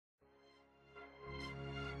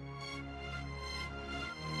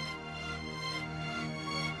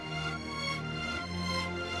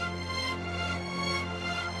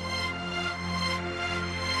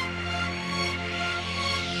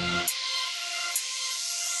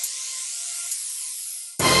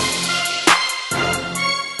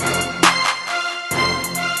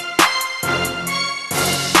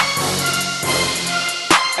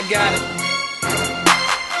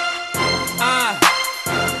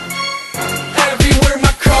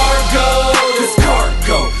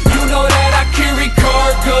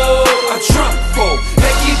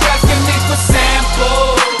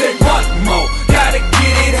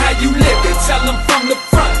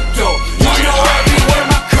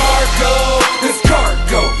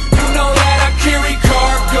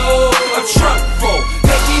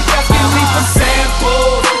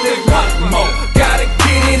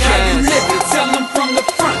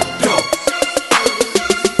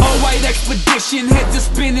expedition, heads are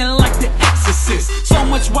spinning like the exorcist. So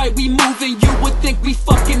much white we moving, you would think we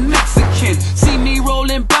fucking Mexican. See me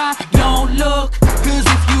rolling by, don't look, cause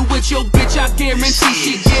if you with your bitch, I guarantee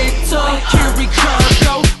she get took. Carry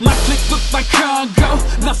cargo, my clique look like Congo.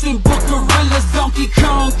 Nothing but gorillas, Donkey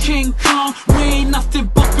Kong, King Kong. We ain't nothing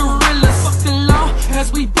but gorillas. Fuck the law,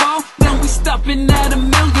 as we ball, then we stopping at a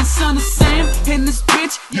million. Son of Sam, in this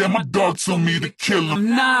bitch, yeah, my dog told me to kill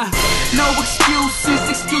him. Nah, no excuses,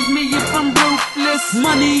 excuse me if I'm ruthless.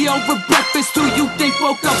 Money over breakfast, who you think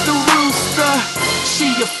woke up the rooster? She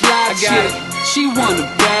a fly chick, she want a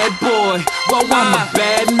bad boy. Well, I'm a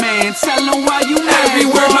bad man, tell her why you mad.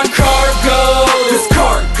 Everywhere my car goes, it's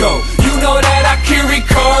cargo. You know that I carry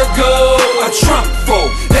cargo, a trunk full.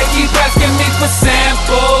 They keep asking me for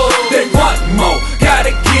samples, they want more.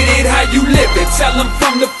 Gotta get it how you live it, tell them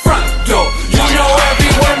from the front door. You know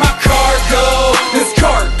everywhere my car goes, it's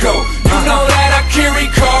cargo. You know that I carry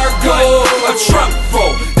cargo, a trunk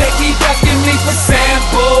full. They keep asking me for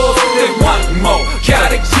samples, they want more.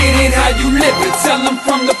 Gotta get it how you live it, tell them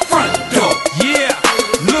from the front door. Yeah,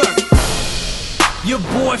 look, your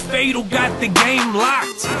boy Fatal got the game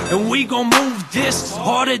locked, and we gon' move this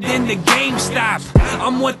harder than the GameStop.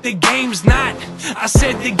 I'm what the game's not, I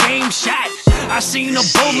said the game shot. I seen a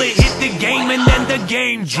bullet hit the game and then the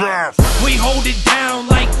game dropped. We hold it down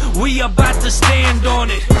like we about to stand on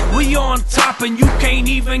it. We on top and you can't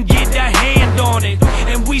even get a hand on it.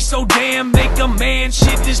 And we so damn make a man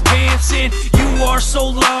shit his pants in. You are so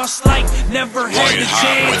lost like never had the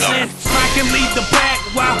chance. And I can lead the pack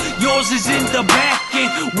while yours is in the back.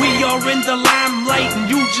 And we are in the limelight and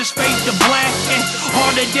you just fade to black. And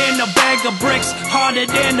harder than a bag of bricks, harder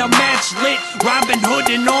than a match lit. Robin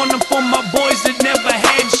Hoodin' on them for my boys that never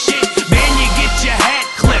had shit.